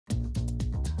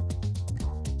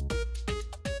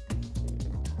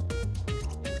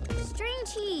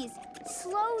cheese,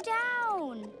 slow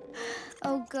down.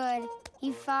 Oh, good.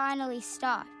 He finally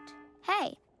stopped.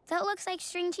 Hey, that looks like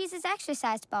String Cheese's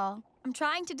exercise ball. I'm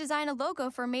trying to design a logo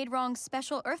for Made Wrong's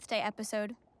special Earth Day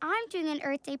episode. I'm doing an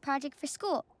Earth Day project for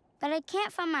school, but I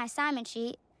can't find my assignment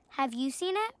sheet. Have you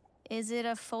seen it? Is it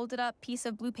a folded-up piece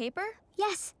of blue paper?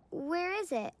 Yes. Where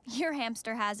is it? Your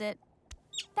hamster has it.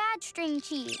 Bad String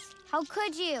Cheese. How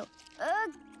could you?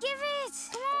 Give it!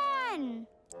 Come on!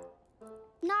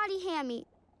 Naughty Hammy.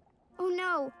 Oh,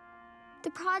 no. The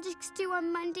project's due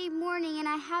on Monday morning, and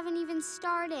I haven't even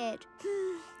started.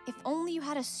 If only you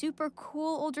had a super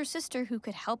cool older sister who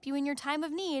could help you in your time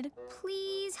of need.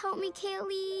 Please help me,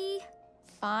 Caily.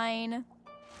 Fine.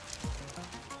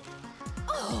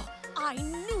 Oh, I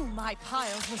knew my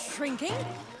piles were shrinking.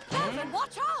 Melvin,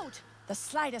 watch out! The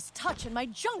slightest touch and my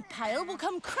junk pile will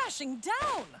come crashing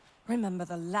down. Remember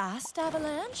the last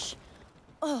avalanche?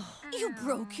 Oh, you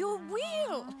broke your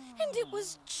wheel, and it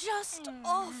was just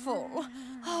awful.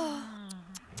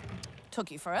 Took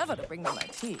you forever to bring me my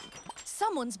tea.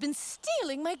 Someone's been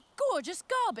stealing my gorgeous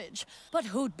garbage, but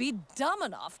who'd be dumb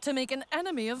enough to make an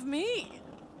enemy of me?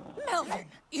 Melvin,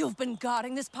 you've been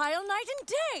guarding this pile night and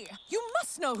day. You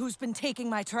must know who's been taking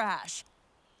my trash.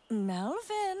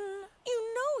 Melvin,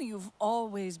 you know you've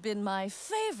always been my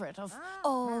favorite of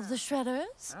all the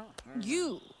shredders.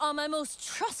 You are my most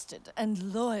trusted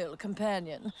and loyal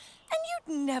companion, and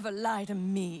you'd never lie to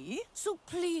me. So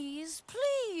please,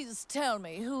 please tell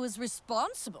me who is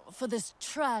responsible for this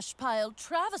trash pile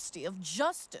travesty of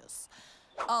justice.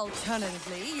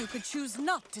 Alternatively, you could choose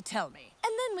not to tell me,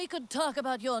 and then we could talk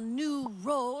about your new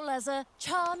role as a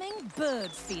charming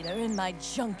bird feeder in my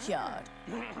junkyard.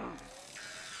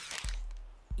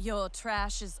 Your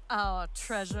trash is our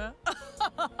treasure?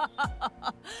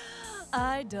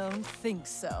 I don't think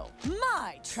so.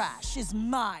 My trash is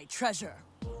my treasure.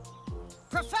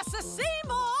 Professor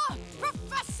Seymour!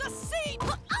 Professor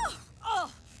Seymour!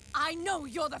 Oh, I know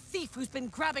you're the thief who's been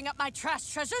grabbing up my trash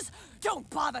treasures. Don't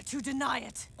bother to deny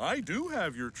it. I do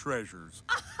have your treasures.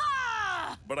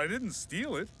 Aha! But I didn't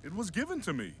steal it. It was given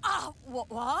to me. What?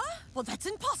 Well, that's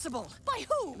impossible. By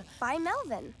whom? By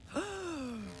Melvin.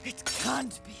 It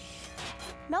can't be.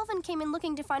 Melvin came in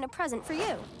looking to find a present for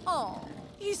you. Oh,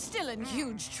 he's still in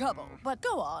huge trouble, but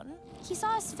go on. He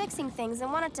saw us fixing things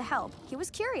and wanted to help. He was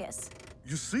curious.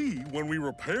 You see, when we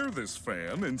repair this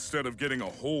fan, instead of getting a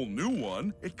whole new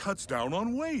one, it cuts down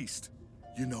on waste.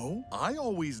 You know, I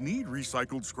always need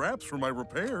recycled scraps for my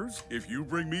repairs. If you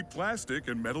bring me plastic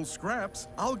and metal scraps,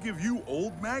 I'll give you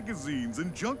old magazines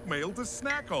and junk mail to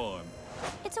snack on.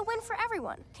 It's a win for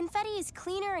everyone. Confetti is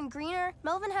cleaner and greener.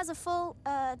 Melvin has a full,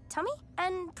 tummy.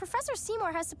 And Professor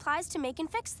Seymour has supplies to make and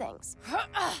fix things.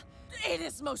 It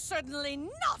is most certainly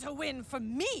not a win for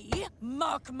me.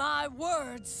 Mark my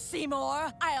words,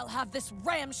 Seymour. I'll have this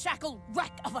ramshackle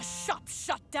wreck of a shop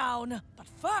shut down. But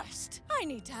first, I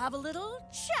need to have a little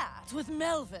chat with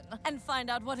Melvin and find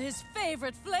out what his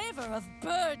favorite flavor of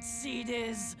birdseed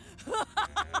is.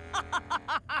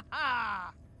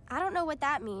 I don't know what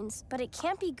that means, but it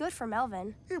can't be good for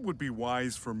Melvin. It would be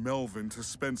wise for Melvin to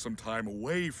spend some time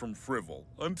away from Frivol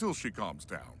until she calms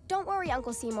down. Don't worry,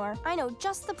 Uncle Seymour. I know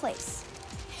just the place.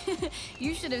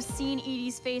 You should have seen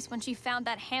Edie's face when she found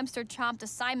that hamster-chomped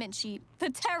assignment sheet. The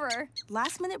terror.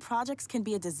 Last-minute projects can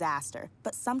be a disaster,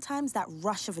 but sometimes that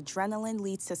rush of adrenaline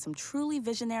leads to some truly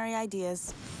visionary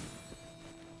ideas.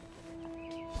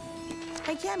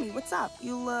 Hey, Cammy, what's up?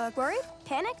 You look... Worried?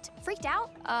 Panicked? Freaked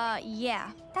out?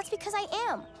 Yeah. That's because I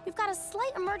am. We've got a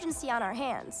slight emergency on our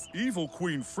hands. Evil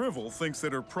Queen Frivol thinks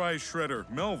that her prize shredder,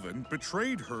 Melvin,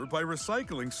 betrayed her by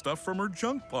recycling stuff from her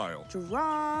junk pile.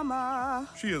 Drama.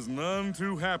 She is none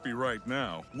too happy right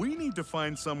now. We need to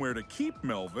find somewhere to keep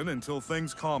Melvin until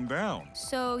things calm down.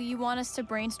 So you want us to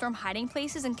brainstorm hiding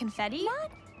places in confetti?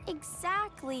 Not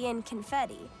exactly in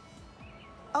confetti.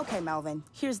 Okay, Melvin,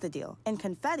 here's the deal. In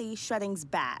confetti, shredding's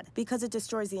bad because it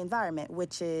destroys the environment,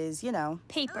 which is, you know...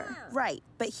 Paper. Right.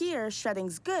 But here,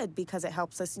 shredding's good because it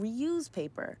helps us reuse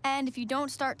paper. And if you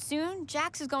don't start soon,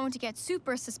 Jax is going to get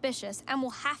super suspicious and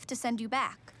will have to send you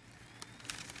back.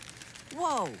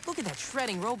 Whoa, look at that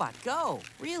shredding robot go.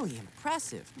 Really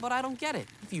impressive. But I don't get it.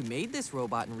 If you made this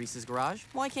robot in Reese's garage,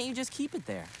 why can't you just keep it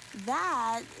there?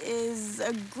 That is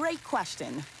a great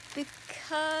question.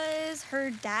 Because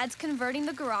her dad's converting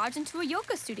the garage into a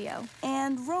yoga studio.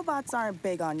 And robots aren't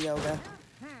big on yoga.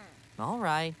 All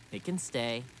right, it can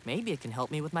stay. Maybe it can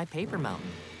help me with my paper mountain.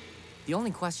 The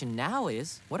only question now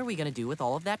is, what are we gonna do with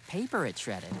all of that paper it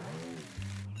shredded?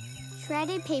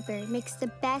 Shredded paper makes the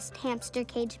best hamster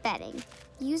cage bedding.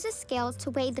 Use a scale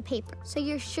to weigh the paper so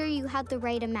you're sure you have the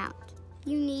right amount.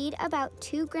 You need about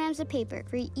 2 grams of paper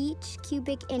for each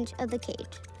cubic inch of the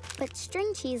cage. But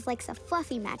string cheese likes a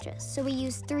fluffy mattress, so we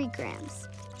use 3 grams.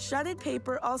 Shredded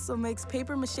paper also makes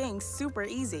paper macheing super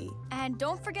easy. And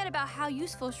don't forget about how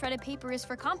useful shredded paper is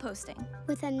for composting.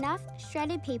 With enough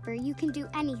shredded paper, you can do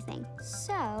anything.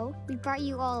 So, we brought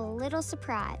you all a little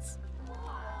surprise.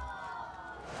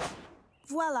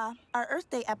 Voila, our Earth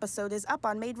Day episode is up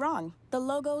on Made Wrong. The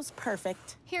logo's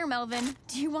perfect. Here, Melvin,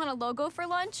 do you want a logo for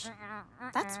lunch?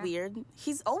 That's weird.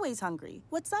 He's always hungry.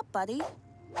 What's up, buddy?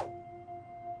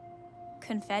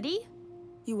 Confetti?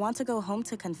 You want to go home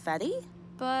to confetti?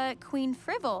 But Queen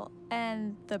Frivol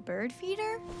and the bird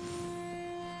feeder?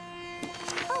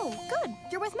 Oh, good.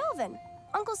 You're with Melvin.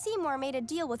 Uncle Seymour made a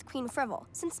deal with Queen Frivol,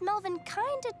 since Melvin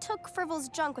kinda took Frivol's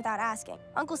junk without asking.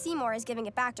 Uncle Seymour is giving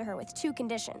it back to her with 2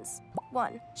 conditions.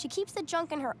 1, she keeps the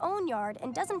junk in her own yard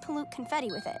and doesn't pollute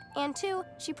confetti with it. And 2,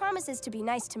 she promises to be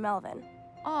nice to Melvin.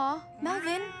 Aw,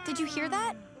 Melvin, did you hear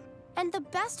that? And the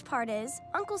best part is,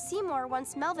 Uncle Seymour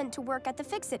wants Melvin to work at the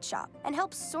Fix-It shop and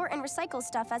help sort and recycle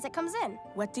stuff as it comes in.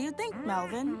 What do you think,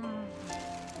 Melvin?